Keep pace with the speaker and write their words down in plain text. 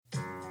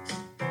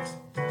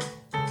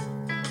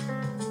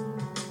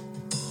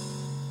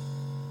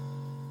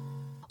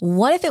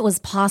What if it was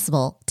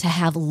possible to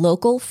have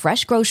local,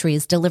 fresh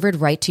groceries delivered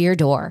right to your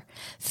door?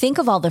 Think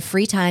of all the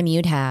free time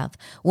you'd have.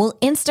 Well,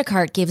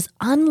 Instacart gives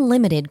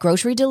unlimited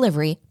grocery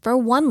delivery for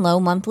one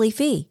low monthly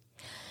fee.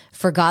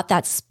 Forgot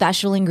that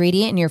special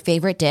ingredient in your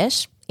favorite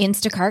dish?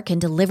 Instacart can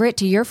deliver it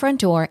to your front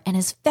door in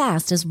as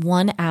fast as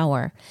 1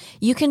 hour.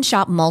 You can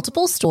shop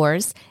multiple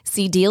stores,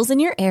 see deals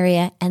in your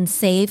area, and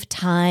save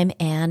time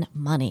and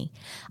money.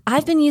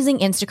 I've been using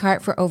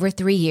Instacart for over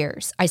 3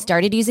 years. I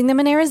started using them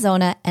in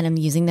Arizona, and I'm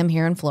using them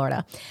here in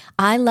Florida.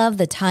 I love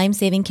the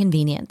time-saving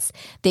convenience.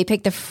 They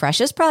pick the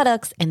freshest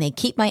products, and they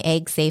keep my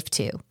eggs safe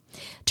too.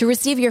 To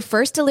receive your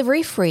first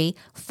delivery free,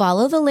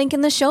 follow the link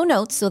in the show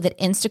notes so that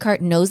Instacart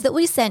knows that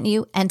we sent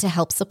you and to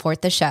help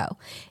support the show.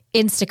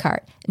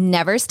 Instacart.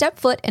 Never step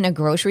foot in a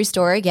grocery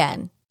store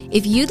again.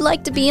 If you'd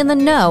like to be in the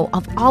know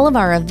of all of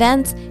our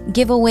events,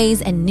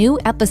 giveaways, and new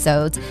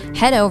episodes,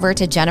 head over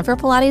to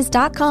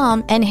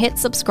jenniferpilates.com and hit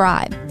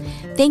subscribe.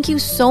 Thank you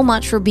so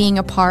much for being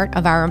a part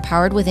of our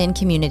Empowered Within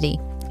community.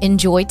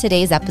 Enjoy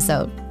today's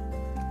episode.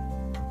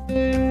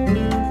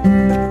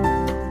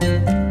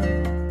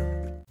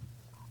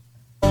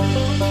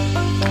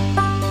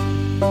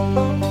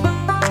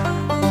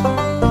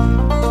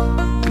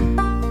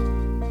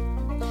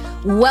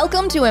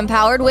 Welcome to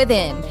Empowered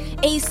Within,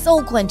 a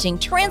soul-quenching,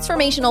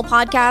 transformational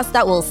podcast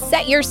that will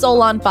set your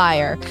soul on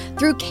fire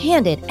through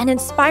candid and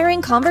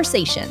inspiring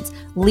conversations.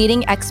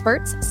 Leading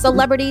experts,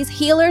 celebrities,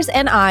 healers,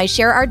 and I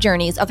share our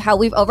journeys of how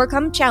we've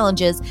overcome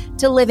challenges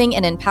to living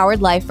an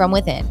empowered life from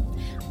within.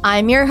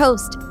 I'm your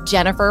host,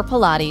 Jennifer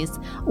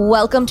Pilates.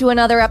 Welcome to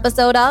another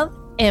episode of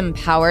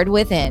Empowered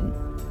Within.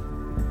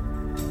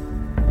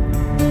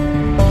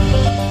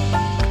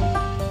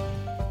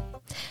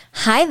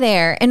 Hi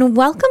there, and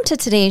welcome to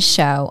today's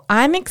show.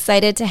 I'm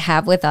excited to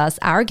have with us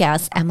our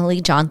guest, Emily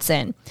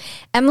Johnson.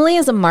 Emily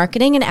is a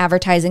marketing and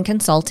advertising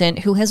consultant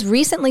who has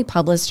recently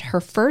published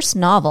her first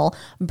novel,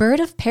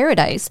 Bird of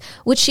Paradise,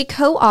 which she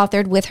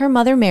co-authored with her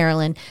mother,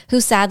 Marilyn, who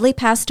sadly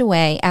passed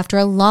away after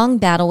a long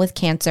battle with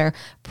cancer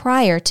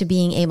prior to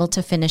being able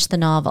to finish the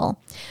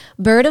novel.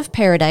 Bird of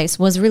Paradise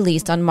was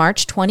released on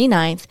March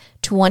 29th,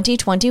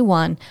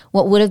 2021,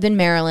 what would have been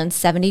Marilyn's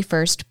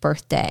 71st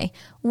birthday.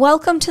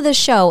 Welcome to the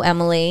show,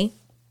 Emily.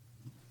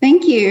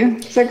 Thank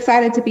you. So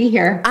excited to be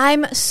here.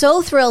 I'm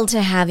so thrilled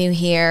to have you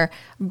here.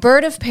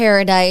 Bird of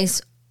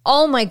Paradise,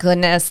 oh my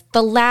goodness,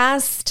 the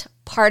last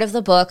part of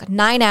the book,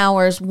 9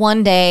 hours,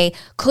 1 day,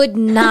 could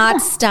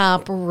not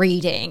stop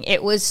reading.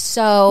 It was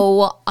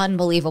so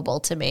unbelievable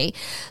to me.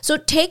 So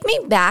take me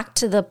back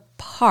to the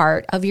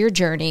part of your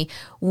journey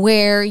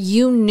where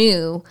you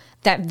knew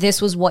that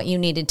this was what you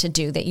needed to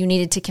do, that you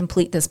needed to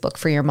complete this book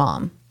for your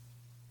mom.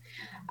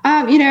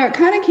 It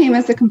kind of came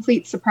as a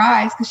complete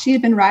surprise because she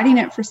had been writing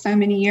it for so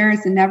many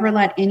years and never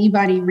let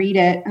anybody read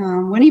it.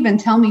 Wouldn't even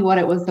tell me what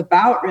it was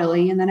about,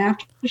 really. And then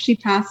after she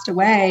passed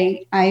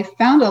away, I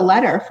found a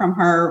letter from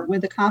her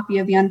with a copy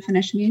of the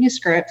unfinished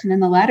manuscript. And in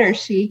the letter,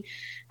 she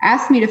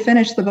asked me to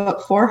finish the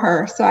book for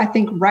her. So I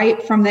think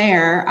right from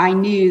there, I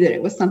knew that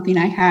it was something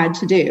I had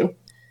to do.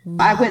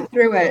 Wow. I went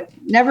through it,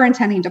 never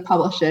intending to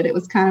publish it. It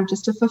was kind of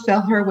just to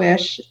fulfill her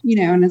wish,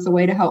 and as a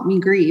way to help me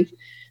grieve.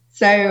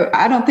 So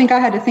I don't think I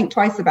had to think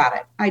twice about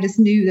it. I just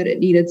knew that it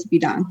needed to be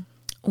done.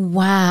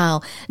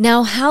 Wow.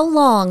 Now, how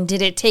long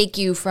did it take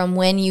you from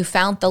when you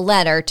found the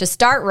letter to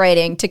start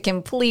writing to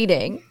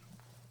completing?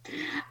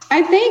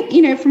 I think,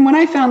 from when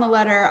I found the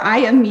letter, I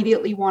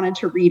immediately wanted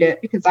to read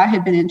it because I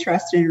had been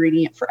interested in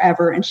reading it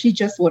forever and she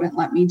just wouldn't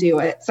let me do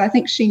it. So I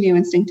think she knew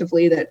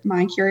instinctively that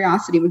my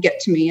curiosity would get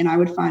to me and I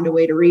would find a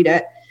way to read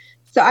it.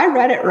 So I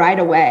read it right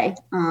away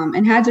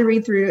and had to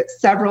read through it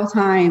several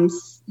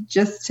times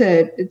just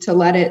to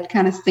let it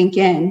kind of sink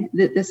in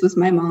that this was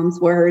my mom's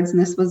words and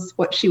this was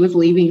what she was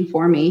leaving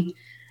for me.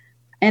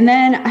 And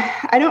then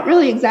I don't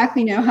really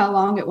exactly know how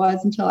long it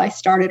was until I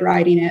started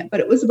writing it, but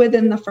it was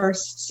within the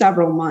first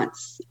several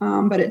months.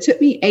 But it took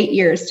me 8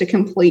 years to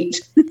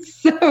complete.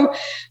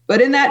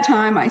 But in that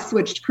time, I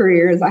switched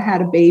careers. I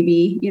had a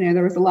baby.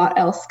 There was a lot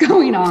else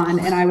going on,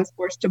 and I was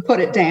forced to put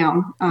it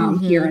down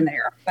here and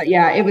there. But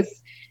yeah, it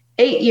was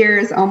 8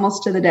 years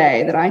almost to the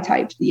day that I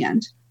typed the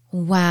end.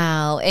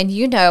 Wow. And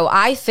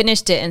I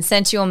finished it and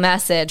sent you a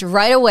message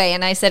right away.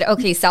 And I said,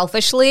 okay,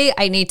 selfishly,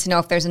 I need to know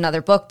if there's another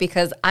book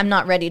because I'm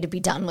not ready to be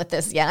done with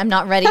this yet. I'm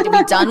not ready to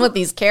be done with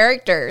these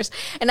characters.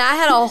 And I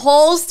had a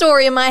whole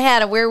story in my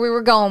head of where we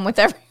were going with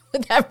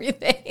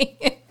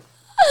everything.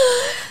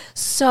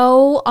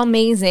 So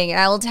amazing. And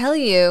I will tell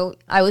you,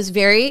 I was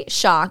very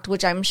shocked,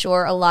 which I'm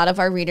sure a lot of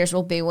our readers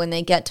will be when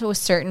they get to a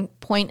certain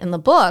point in the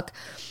book,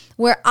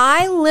 where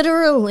I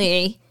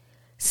literally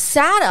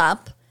sat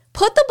up,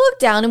 put the book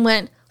down and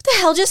went, what the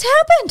hell just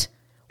happened?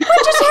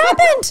 What just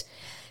happened?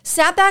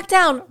 Sat back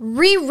down,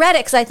 reread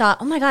it because I thought,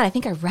 oh my God, I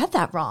think I read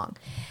that wrong.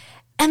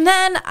 And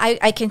then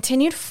I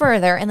continued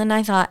further and then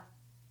I thought,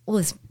 well,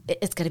 it's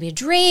going to be a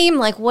dream.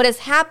 Like, what is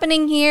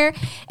happening here?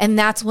 And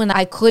that's when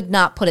I could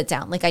not put it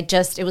down.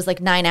 It was like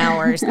 9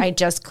 hours. I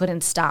just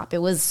couldn't stop.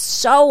 It was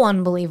so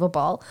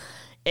unbelievable.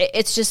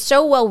 It's just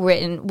so well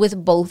written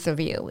with both of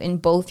you in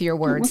both your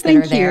words that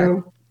are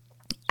there.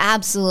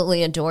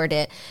 absolutely adored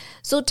it.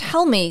 So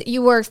tell me,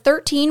 you were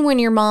 13 when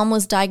your mom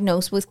was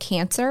diagnosed with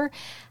cancer.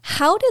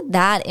 How did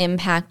that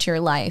impact your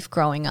life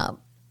growing up?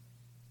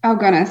 Oh,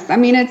 goodness. I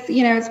mean,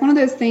 it's one of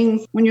those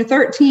things when you're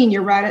 13,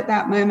 you're right at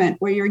that moment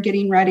where you're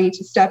getting ready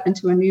to step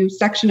into a new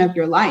section of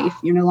your life.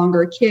 You're no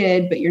longer a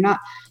kid, but you're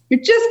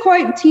just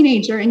quite a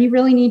teenager, and you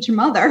really need your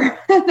mother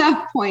at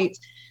that point.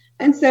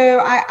 And so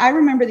I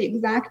remember the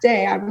exact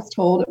day I was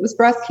told it was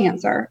breast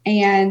cancer.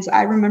 And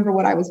I remember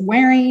what I was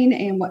wearing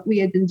and what we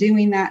had been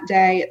doing that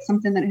day. It's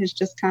something that has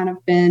just kind of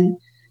been,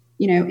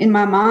 in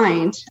my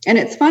mind. And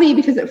it's funny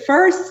because at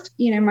first,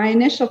 my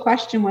initial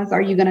question was,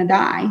 are you going to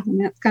die?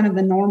 And that's kind of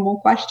the normal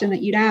question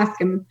that you'd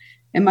ask. And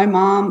my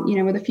mom,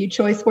 with a few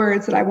choice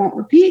words that I won't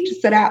repeat,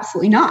 just said,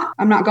 absolutely not.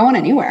 I'm not going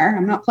anywhere.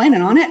 I'm not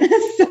planning on it.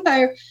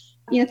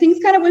 So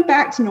things kind of went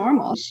back to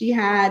normal. She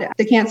had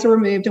the cancer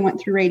removed and went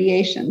through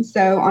radiation.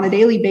 So on a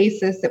daily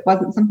basis, it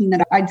wasn't something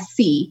that I'd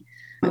see.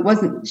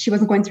 She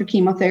wasn't going through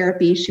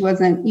chemotherapy. She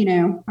wasn't,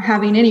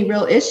 having any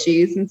real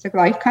issues. And so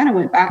life kind of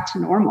went back to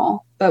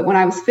normal. But when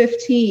I was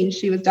 15,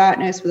 she was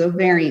diagnosed with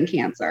ovarian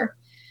cancer.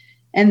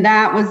 And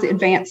that was the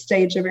advanced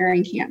stage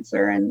ovarian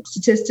cancer. And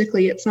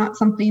statistically, it's not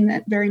something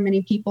that very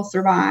many people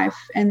survive.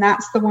 And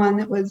that's the one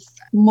that was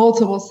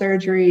multiple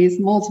surgeries,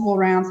 multiple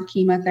rounds of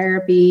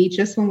chemotherapy.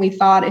 Just when we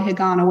thought it had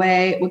gone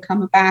away, it would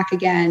come back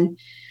again.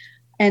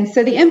 And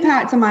so the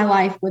impact on my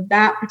life with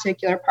that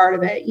particular part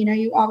of it,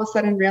 you all of a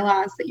sudden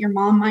realize that your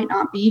mom might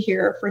not be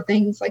here for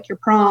things like your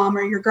prom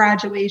or your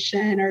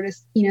graduation or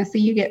just, see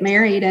you get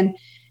married. And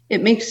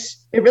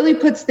it really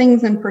puts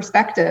things in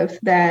perspective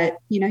that,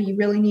 you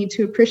really need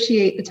to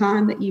appreciate the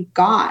time that you've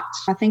got.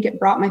 I think it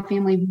brought my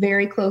family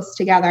very close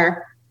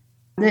together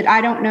that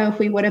I don't know if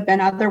we would have been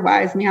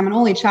otherwise. I mean, I'm an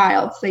only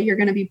child, so you're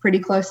going to be pretty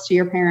close to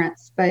your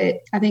parents.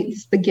 But I think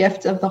the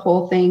gift of the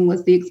whole thing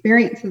was the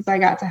experiences I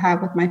got to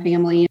have with my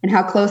family and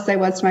how close I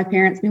was to my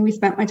parents. I mean, we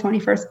spent my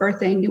 21st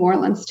birthday in New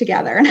Orleans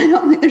together, and I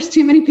don't think there's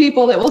too many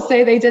people that will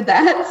say they did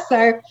that.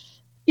 So,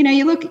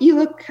 you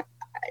look.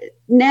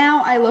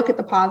 Now I look at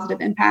the positive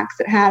impacts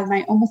it has, and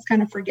I almost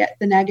kind of forget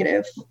the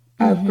negative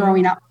of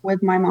growing up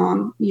with my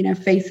mom,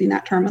 facing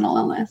that terminal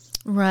illness.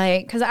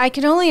 Right. Because I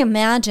can only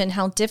imagine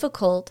how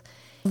difficult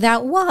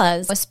that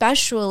was,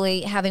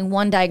 especially having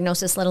one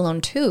diagnosis, let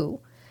alone two.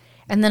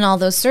 And then all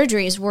those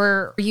surgeries.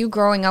 Were you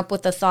growing up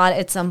with the thought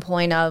at some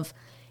point of,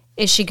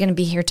 is she going to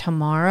be here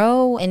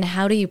tomorrow? And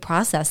how do you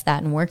process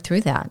that and work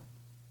through that?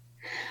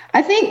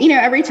 I think,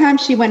 every time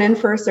she went in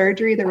for a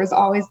surgery, there was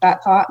always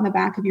that thought in the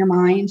back of your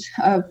mind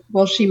of,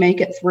 will she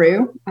make it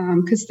through?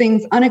 Because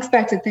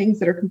unexpected things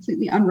that are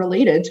completely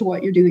unrelated to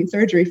what you're doing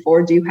surgery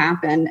for do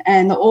happen.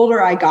 And the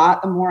older I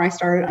got, the more I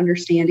started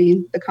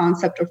understanding the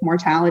concept of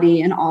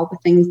mortality and all the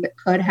things that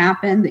could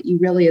happen that you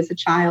really as a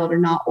child are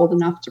not old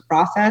enough to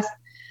process.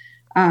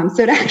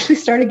 So it actually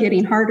started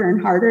getting harder and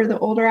harder the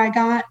older I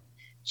got.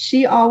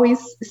 She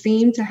always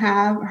seemed to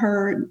have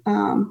her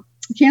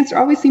cancer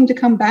always seemed to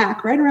come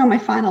back right around my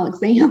final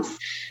exams.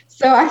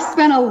 So I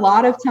spent a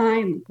lot of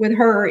time with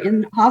her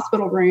in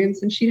hospital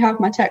rooms, and she'd have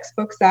my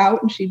textbooks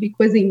out and she'd be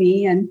quizzing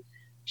me. And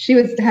she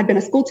had been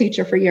a school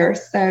teacher for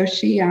years. So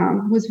she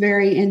was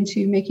very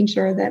into making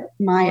sure that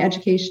my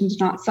education did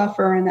not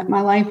suffer and that my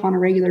life on a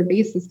regular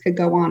basis could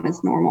go on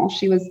as normal.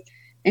 She was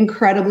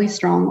incredibly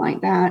strong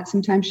like that.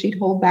 Sometimes she'd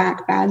hold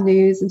back bad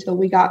news until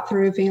we got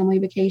through a family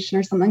vacation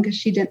or something because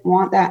she didn't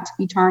want that to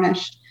be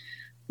tarnished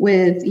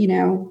with,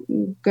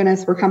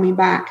 goodness, we're coming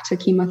back to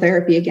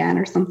chemotherapy again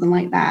or something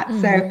like that.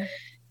 Mm-hmm. So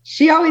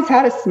she always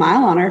had a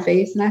smile on her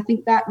face. And I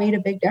think that made a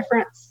big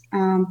difference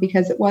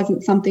because it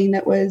wasn't something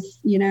that was,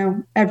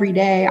 every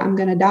day I'm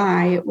going to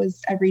die. It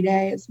was every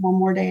day is one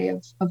more day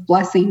of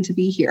blessing to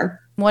be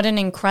here. What an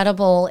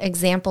incredible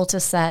example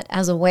to set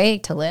as a way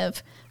to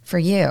live for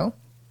you.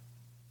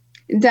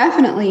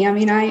 Definitely. I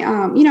mean,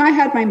 I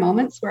had my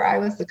moments where I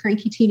was a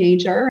cranky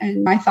teenager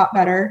and I thought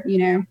better,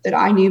 that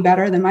I knew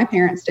better than my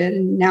parents did.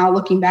 And now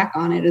looking back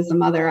on it as a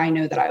mother, I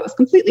know that I was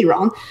completely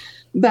wrong.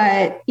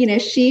 But,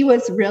 she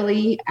was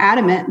really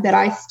adamant that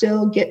I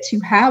still get to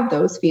have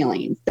those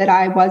feelings, that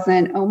I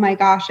wasn't, oh my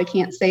gosh, I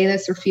can't say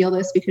this or feel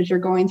this because you're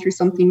going through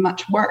something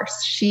much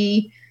worse.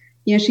 She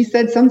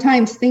said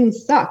sometimes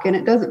things suck and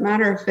it doesn't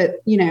matter if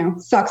it,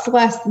 sucks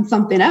less than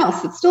something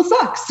else. It still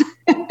sucks.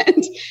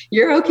 And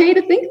you're okay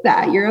to think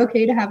that. You're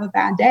okay to have a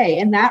bad day.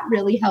 And that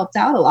really helped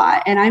out a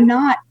lot. And I'm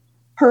not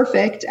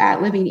perfect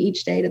at living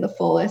each day to the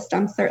fullest.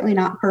 I'm certainly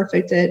not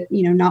perfect at,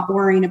 not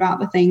worrying about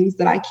the things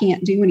that I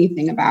can't do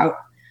anything about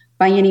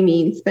by any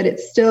means. But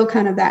it's still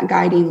kind of that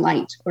guiding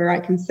light where I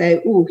can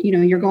say, ooh,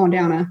 you're going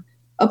down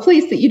a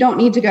place that you don't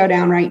need to go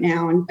down right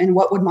now. And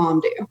what would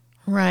mom do?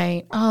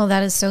 Right. Oh,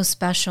 that is so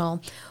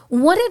special.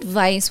 What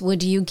advice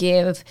would you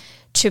give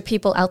to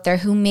people out there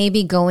who may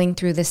be going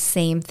through the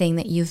same thing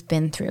that you've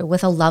been through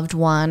with a loved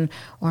one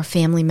or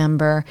family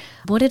member?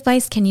 What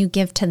advice can you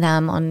give to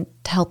them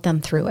to help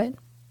them through it?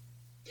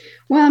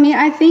 Well, I mean,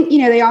 I think,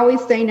 they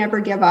always say never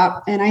give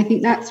up. And I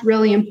think that's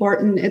really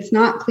important. It's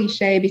not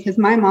cliche because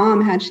my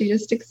mom, had she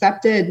just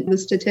accepted the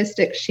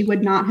statistics, she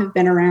would not have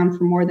been around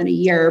for more than a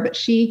year. But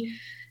she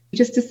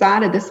just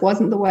decided this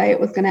wasn't the way it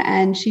was going to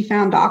end. She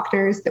found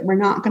doctors that were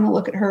not going to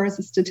look at her as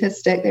a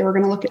statistic. They were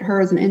going to look at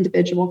her as an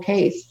individual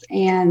case.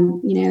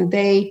 And,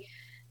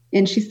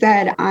 and she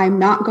said, I'm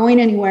not going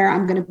anywhere.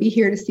 I'm going to be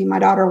here to see my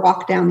daughter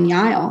walk down the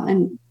aisle.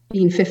 And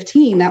being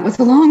 15, that was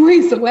a long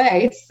ways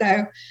away.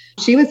 So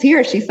she was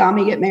here. She saw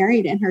me get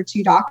married, and her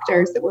 2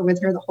 doctors that were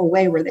with her the whole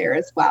way were there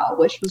as well,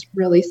 which was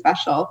really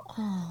special.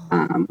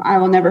 I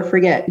will never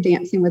forget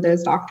dancing with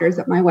those doctors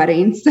at my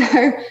wedding.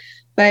 So,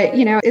 but,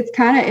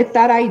 it's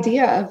that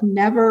idea of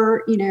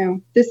never,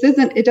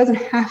 it doesn't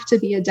have to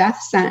be a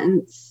death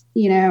sentence.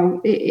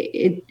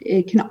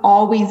 It can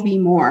always be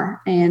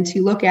more. And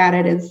to look at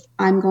it as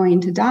I'm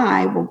going to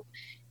die. Well,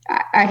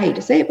 I hate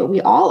to say it, but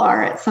we all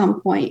are at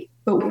some point.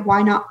 But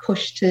why not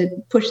push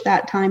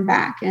that time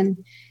back and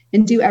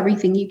do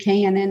everything you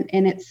can?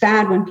 And it's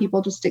sad when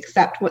people just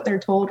accept what they're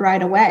told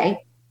right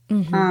away.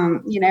 Mm-hmm.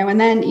 And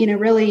then,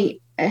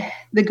 really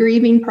the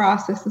grieving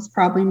process is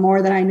probably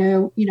more that I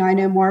know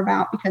more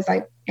about because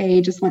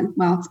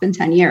it's been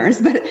 10 years,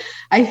 but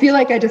I feel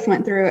like I just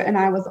went through it and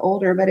I was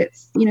older, but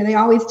it's, they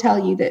always tell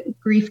you that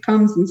grief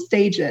comes in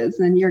stages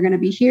and you're going to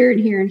be here and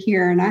here and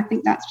here. And I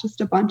think that's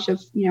just a bunch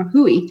of,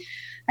 hooey.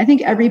 I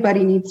think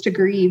everybody needs to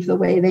grieve the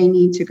way they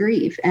need to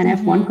grieve. And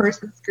if one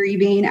person's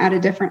grieving at a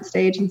different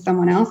stage than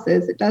someone else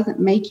is, it doesn't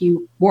make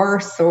you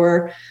worse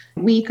or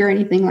weak or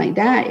anything like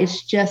that.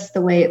 It's just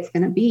the way it's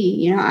going to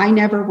be. I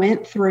never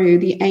went through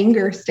the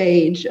anger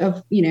stage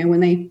of, when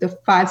the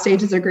 5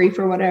 stages of grief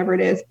or whatever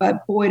it is,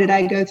 but boy, did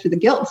I go through the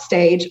guilt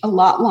stage a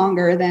lot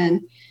longer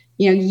than,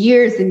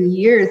 years and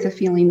years of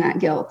feeling that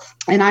guilt.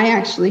 And I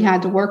actually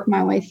had to work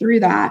my way through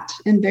that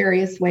in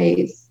various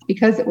ways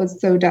because it was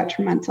so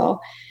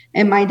detrimental.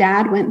 And my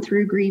dad went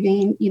through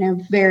grieving,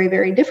 very,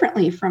 very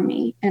differently from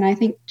me. And I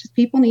think just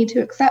people need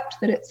to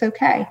accept that it's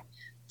okay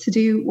to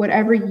do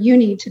whatever you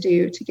need to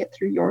do to get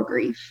through your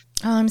grief.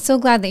 Oh, I'm so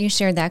glad that you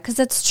shared that because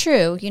that's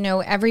true.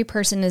 Every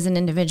person is an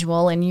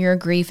individual and your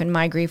grief and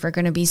my grief are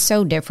going to be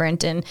so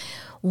different. And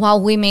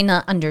while we may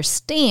not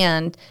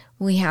understand,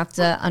 we have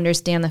to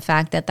understand the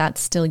fact that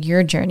that's still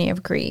your journey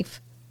of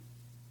grief.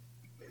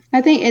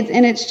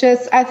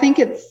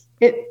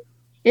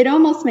 It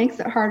almost makes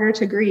it harder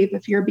to grieve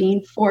if you're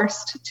being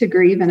forced to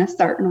grieve in a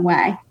certain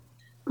way.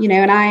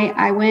 And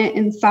I went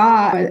and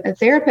saw a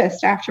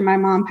therapist after my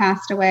mom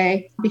passed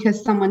away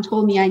because someone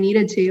told me I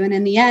needed to. And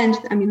in the end,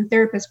 the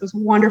therapist was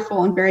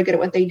wonderful and very good at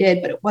what they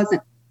did, but it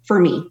wasn't for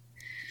me.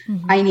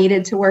 Mm-hmm. I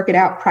needed to work it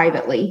out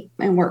privately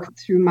and work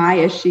through my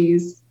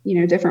issues,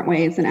 different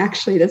ways. And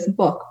actually this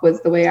book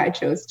was the way I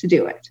chose to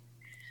do it.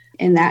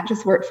 And that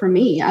just worked for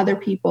me. Other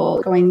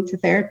people going to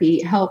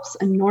therapy helps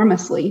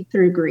enormously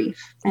through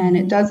grief. And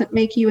it doesn't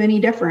make you any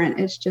different.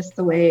 It's just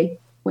the way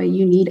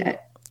you need it.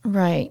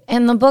 Right.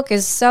 And the book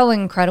is so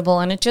incredible.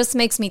 And it just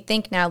makes me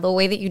think now, the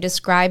way that you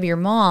describe your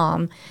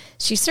mom,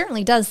 she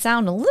certainly does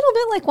sound a little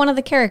bit like one of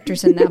the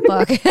characters in that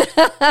book.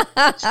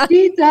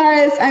 She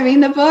does.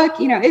 The book,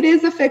 it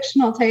is a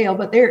fictional tale,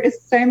 but there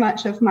is so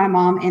much of my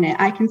mom in it.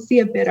 I can see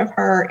a bit of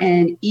her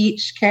in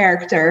each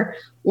character,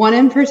 one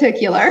in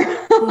particular.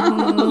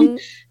 Mm-hmm.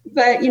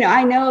 But,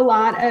 I know a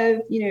lot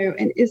of,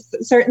 and it's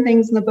certain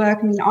things in the book.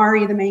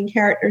 Ari, the main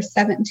character, is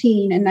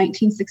 17 in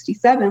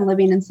 1967,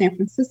 living in San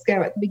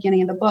Francisco at the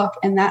beginning of the book.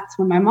 And that's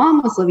when my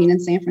mom was living in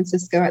San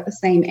Francisco at the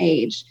same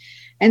age.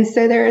 And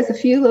so there is a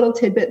few little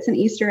tidbits and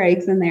Easter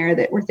eggs in there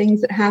that were things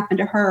that happened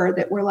to her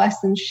that were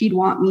lessons she'd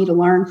want me to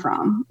learn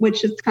from,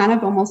 which is kind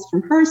of almost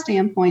from her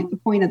standpoint, the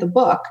point of the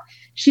book.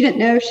 She didn't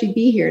know she'd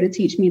be here to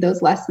teach me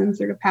those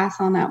lessons or to pass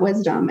on that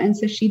wisdom. And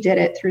so she did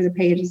it through the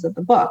pages of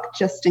the book,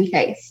 just in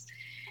case.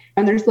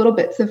 And there's little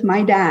bits of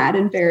my dad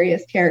and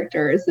various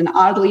characters. And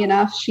oddly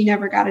enough, she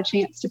never got a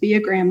chance to be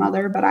a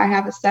grandmother, but I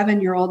have a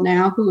 7-year-old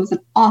now who is an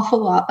awful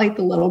lot like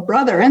the little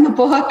brother in the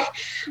book,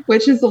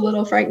 which is a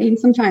little frightening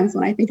sometimes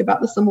when I think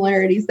about the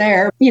similarities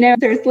there.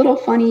 There's little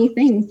funny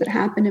things that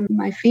happen in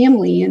my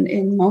family and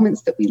in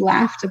moments that we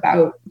laughed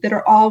about that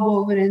are all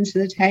woven into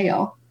the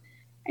tale.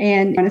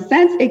 And in a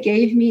sense, it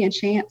gave me a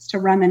chance to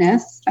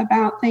reminisce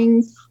about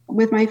things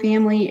with my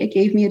family. It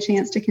gave me a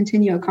chance to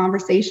continue a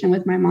conversation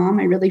with my mom.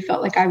 I really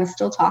felt like I was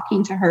still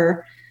talking to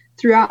her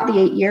throughout the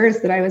 8 years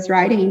that I was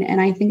writing. And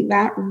I think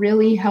that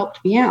really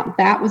helped me out.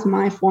 That was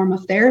my form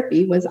of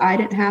therapy, was I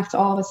didn't have to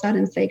all of a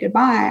sudden say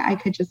goodbye. I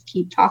could just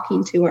keep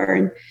talking to her.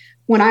 And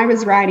when I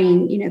was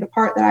writing, the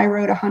part that I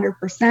wrote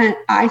 100%,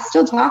 I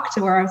still talked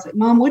to her. I was like,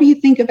 Mom, what do you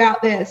think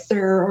about this?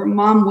 Or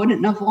Mom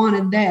wouldn't have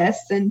wanted this.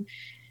 And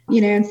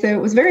so it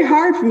was very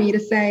hard for me to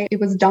say it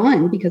was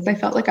done because I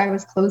felt like I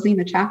was closing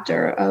the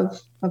chapter of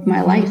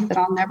my life that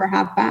I'll never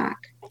have back.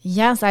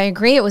 Yes, I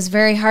agree. It was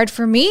very hard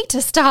for me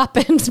to stop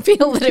and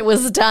feel that it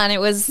was done. It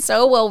was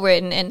so well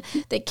written, and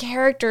the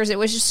characters, it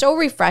was just so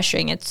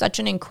refreshing. It's such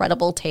an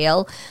incredible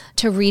tale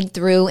to read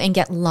through and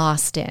get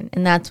lost in.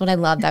 And that's what I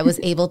loved. I was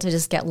able to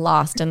just get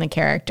lost in the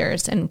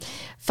characters and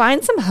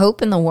find some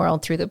hope in the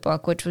world through the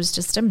book, which was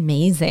just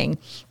amazing.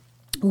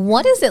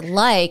 What is it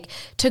like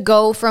to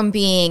go from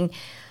being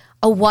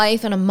a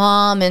wife and a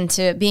mom and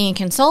to being a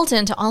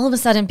consultant to all of a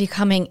sudden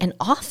becoming an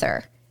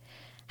author?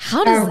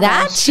 How does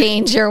that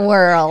change your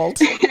world?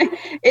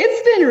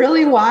 It's been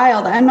really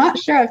wild. I'm not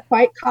sure I've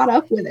quite caught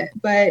up with it,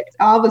 but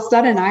all of a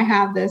sudden I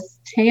have this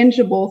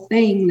tangible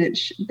thing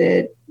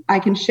that I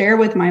can share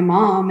with my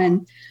mom,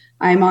 and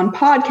I'm on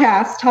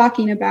podcasts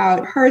talking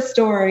about her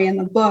story and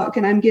the book,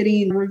 and I'm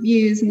getting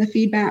reviews and the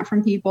feedback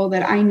from people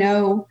that I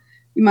know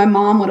my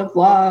mom would have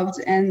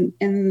loved. And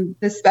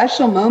the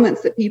special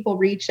moments that people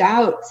reach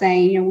out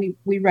saying,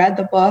 we read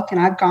the book and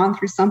I've gone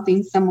through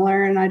something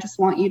similar, and I just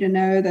want you to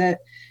know that,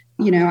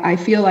 I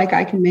feel like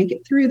I can make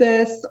it through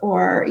this.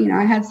 Or,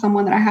 I had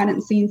someone that I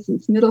hadn't seen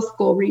since middle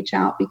school reach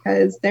out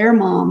because their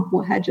mom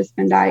had just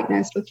been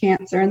diagnosed with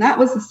cancer. And that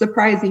was the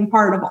surprising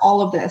part of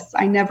all of this.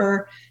 I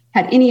never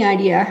had any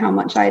idea how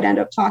much I'd end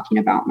up talking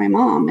about my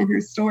mom and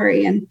her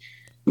story. And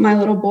my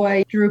little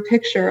boy drew a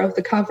picture of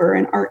the cover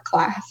in art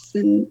class.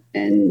 And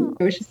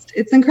it was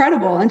it's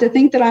incredible. And to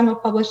think that I'm a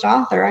published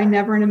author, I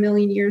never in a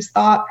million years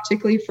thought,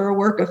 particularly for a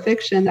work of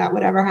fiction, that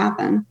would ever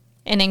happen.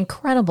 An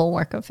incredible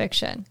work of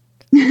fiction.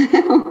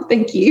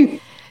 Thank you.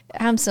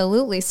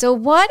 Absolutely. So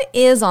what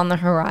is on the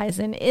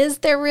horizon? Is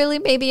there really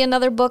maybe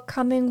another book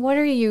coming? What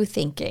are you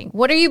thinking?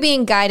 What are you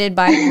being guided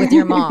by with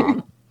your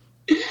mom?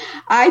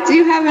 I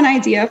do have an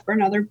idea for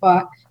another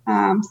book.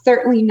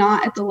 Certainly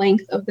not at the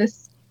length of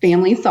this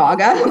family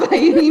saga by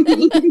any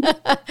means.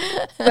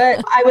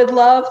 But I would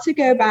love to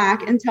go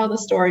back and tell the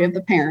story of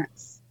the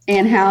parents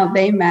and how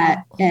they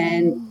met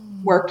and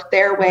worked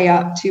their way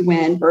up to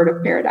when Bird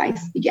of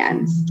Paradise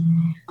begins.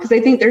 Because I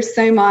think there's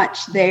so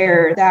much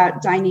there.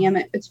 That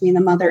dynamic between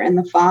the mother and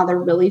the father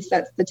really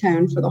sets the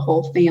tone for the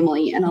whole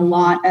family. And a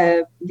lot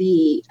of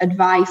the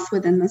advice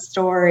within the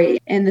story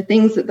and the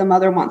things that the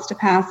mother wants to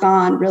pass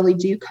on really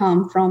do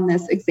come from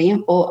this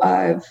example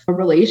of a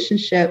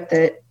relationship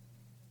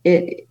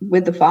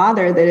with the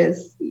father that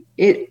is,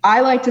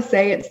 I like to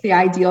say it's the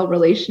ideal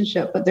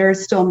relationship, but there are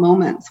still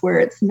moments where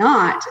it's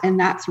not, and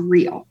that's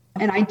real.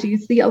 And I do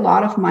see a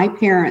lot of my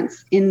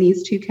parents in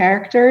these two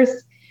characters.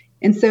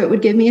 And so it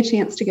would give me a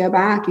chance to go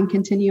back and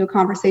continue a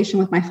conversation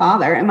with my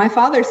father. And my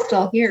father's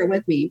still here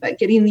with me, but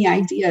getting the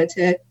idea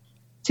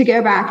to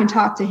go back and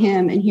talk to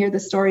him and hear the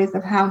stories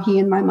of how he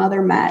and my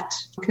mother met,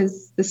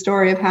 because the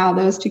story of how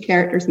those two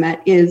characters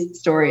met is the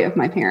story of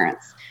my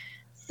parents.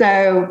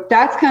 So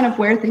that's kind of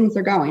where things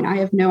are going. I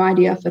have no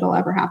idea if it'll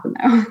ever happen,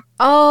 though.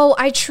 Oh,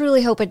 I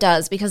truly hope it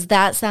does, because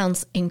that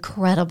sounds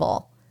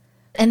incredible.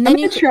 And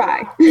then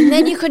try. And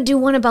then you could do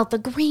one about the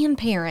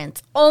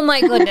grandparents. Oh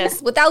my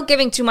goodness. Without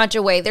giving too much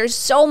away, there's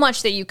so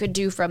much that you could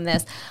do from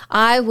this.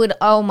 I would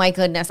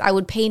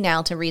pay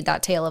now to read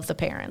that tale of the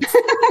parents.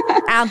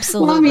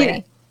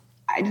 Absolutely.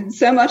 Well,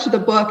 so much of the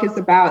book is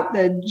about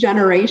the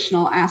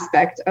generational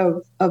aspect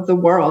of the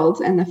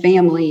world and the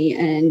family,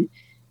 and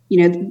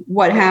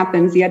what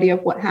happens, the idea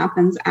of what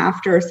happens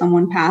after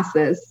someone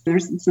passes.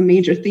 It's a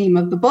major theme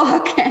of the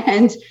book.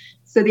 And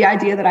so the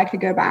idea that I could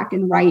go back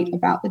and write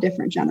about the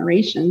different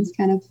generations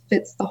kind of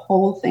fits the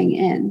whole thing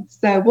in.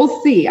 So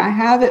we'll see. I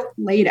have it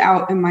laid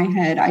out in my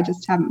head. I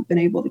just haven't been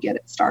able to get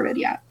it started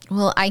yet.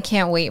 Well, I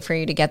can't wait for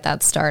you to get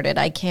that started.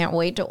 I can't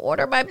wait to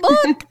order my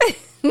book.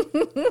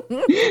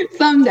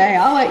 Someday,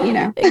 I'll let you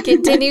know.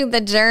 Continue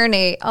the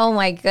journey. Oh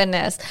my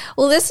goodness.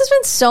 Well, this has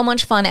been so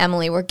much fun,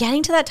 Emily. We're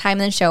getting to that time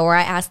in the show where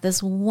I ask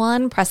this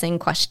one pressing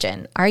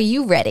question. Are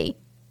you ready?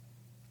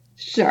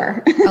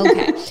 Sure.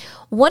 Okay.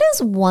 What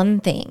is one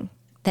thing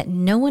that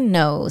no one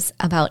knows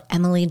about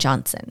Emily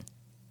Johnson?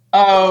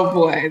 Oh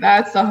boy,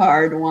 that's a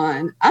hard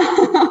one.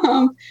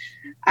 I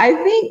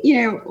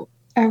think,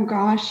 oh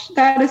gosh,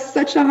 that is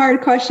such a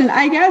hard question.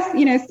 I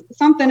guess,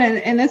 something,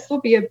 and this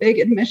will be a big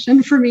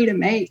admission for me to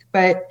make,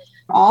 but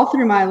all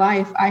through my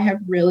life, I have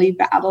really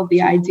battled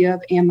the idea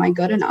of, am I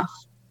good enough?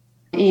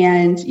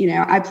 And,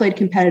 I played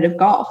competitive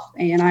golf,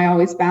 and I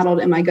always battled,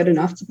 am I good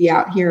enough to be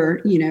out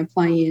here,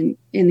 playing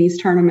in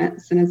these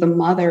tournaments? And as a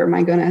mother,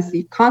 my goodness,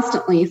 you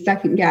constantly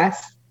second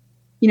guess,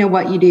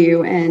 what you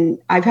do. And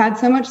I've had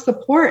so much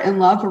support and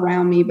love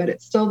around me, but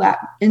it's still that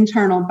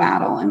internal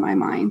battle in my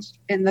mind.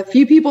 And the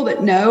few people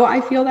that know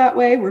I feel that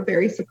way were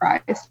very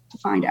surprised to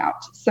find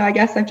out. So I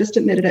guess I've just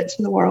admitted it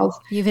to the world.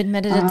 You've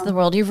admitted it to the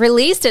world. You've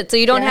released it, so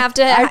you don't have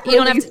to. You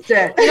don't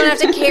have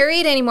to carry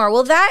it anymore.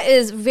 Well, that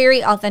is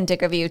very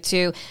authentic of you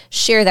to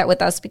share that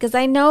with us, because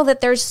I know that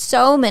there's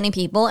so many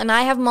people, and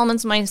I have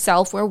moments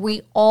myself where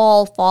we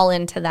all fall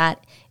into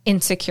that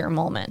insecure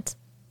moment.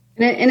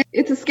 And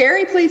it's a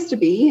scary place to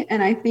be.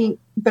 And I think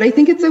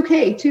it's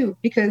okay too,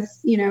 because,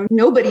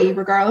 nobody,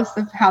 regardless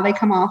of how they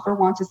come off or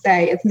want to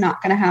say, is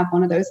not going to have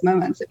one of those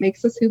moments. It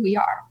makes us who we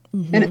are.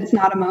 Mm-hmm. And it's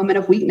not a moment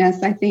of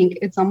weakness. I think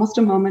it's almost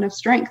a moment of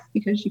strength,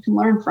 because you can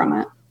learn from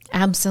it.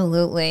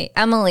 Absolutely.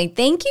 Emily,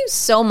 thank you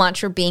so much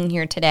for being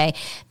here today.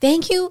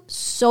 Thank you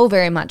so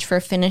very much for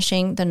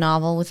finishing the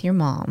novel with your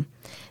mom.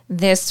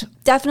 This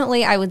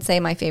definitely, I would say,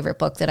 my favorite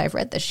book that I've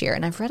read this year,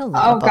 and I've read a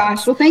lot of books. Oh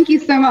gosh, well, thank you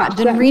so much.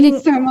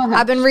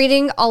 I've been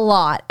reading a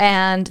lot,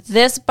 and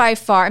this by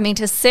far,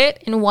 to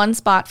sit in one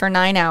spot for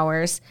 9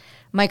 hours,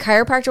 My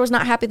chiropractor was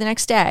not happy the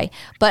next day,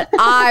 but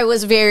I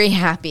was very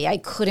happy. I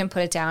couldn't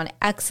put it down.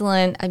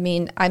 Excellent. I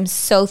mean, I'm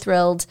so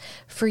thrilled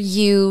for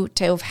you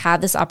to have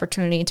had this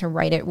opportunity to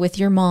write it with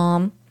your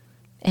mom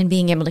and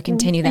being able to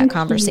continue that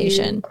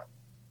conversation.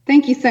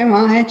 Thank you so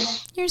much.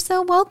 You're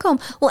so welcome.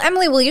 Well,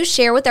 Emily, will you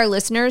share with our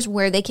listeners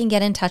where they can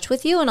get in touch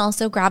with you and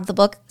also grab the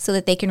book so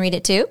that they can read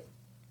it too?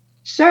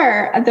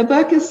 Sure. The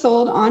book is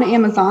sold on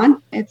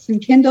Amazon. It's in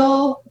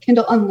Kindle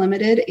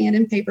Unlimited, and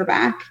in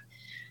paperback.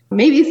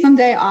 Maybe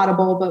someday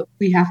Audible, but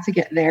we have to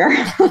get there.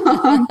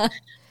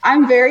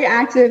 I'm very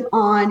active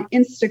on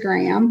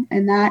Instagram,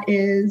 and that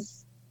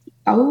is,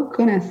 oh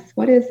goodness,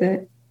 what is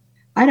it?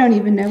 I don't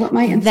even know what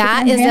my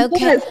Instagram handle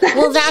is.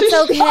 Well, that's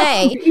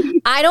okay.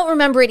 I don't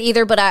remember it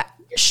either, but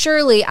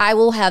surely I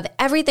will have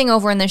everything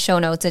over in the show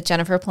notes at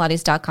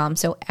jenniferpilates.com.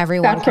 So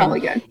everyone That's probably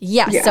good.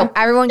 Yes. Yeah. So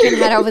everyone can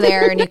head over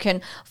there and you can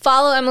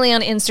follow Emily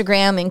on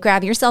Instagram and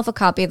grab yourself a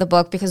copy of the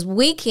book, because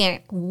we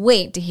can't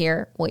wait to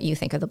hear what you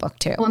think of the book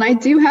too. Well, and I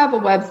do have a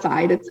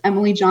website. It's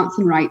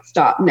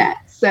emilyjohnsonwrites.net.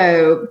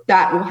 So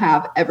that will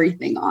have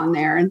everything on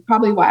there, and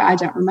probably why I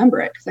don't remember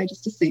it, because I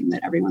just assume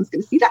that everyone's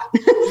going to see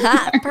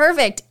that.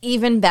 Perfect.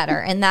 Even better.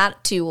 And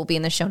that too will be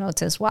in the show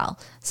notes as well.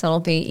 So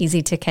it'll be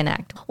easy to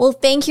connect. Well,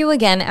 thank you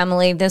again,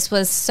 Emily. This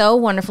was so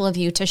wonderful of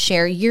you to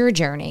share your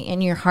journey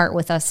and your heart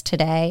with us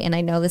today. And I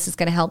know this is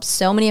going to help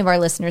so many of our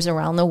listeners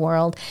around the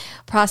world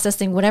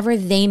processing whatever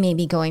they may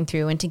be going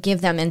through, and to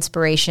give them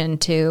inspiration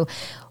to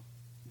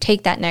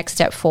take that next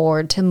step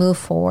forward, to move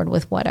forward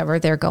with whatever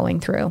they're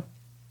going through.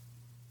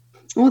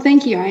 Well,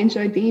 thank you. I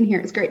enjoyed being here.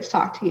 It's great to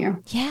talk to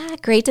you. Yeah,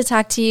 great to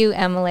talk to you,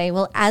 Emily.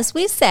 Well, as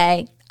we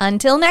say,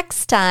 until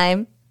next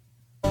time.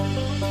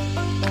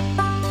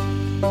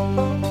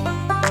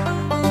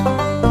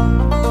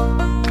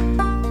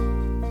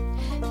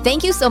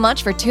 Thank you so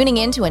much for tuning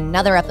in to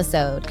another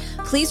episode.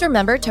 Please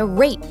remember to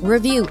rate,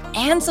 review,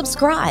 and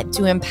subscribe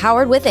to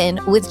Empowered Within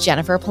with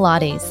Jennifer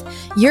Pilates.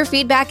 Your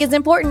feedback is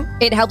important.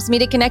 It helps me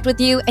to connect with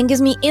you and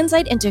gives me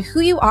insight into who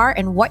you are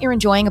and what you're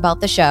enjoying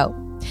about the show.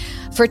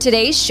 For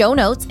today's show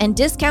notes and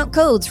discount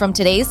codes from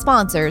today's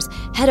sponsors,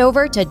 head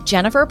over to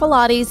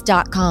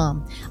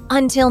jenniferpilates.com.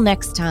 Until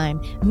next time,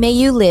 may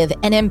you live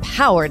an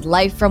empowered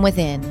life from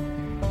within.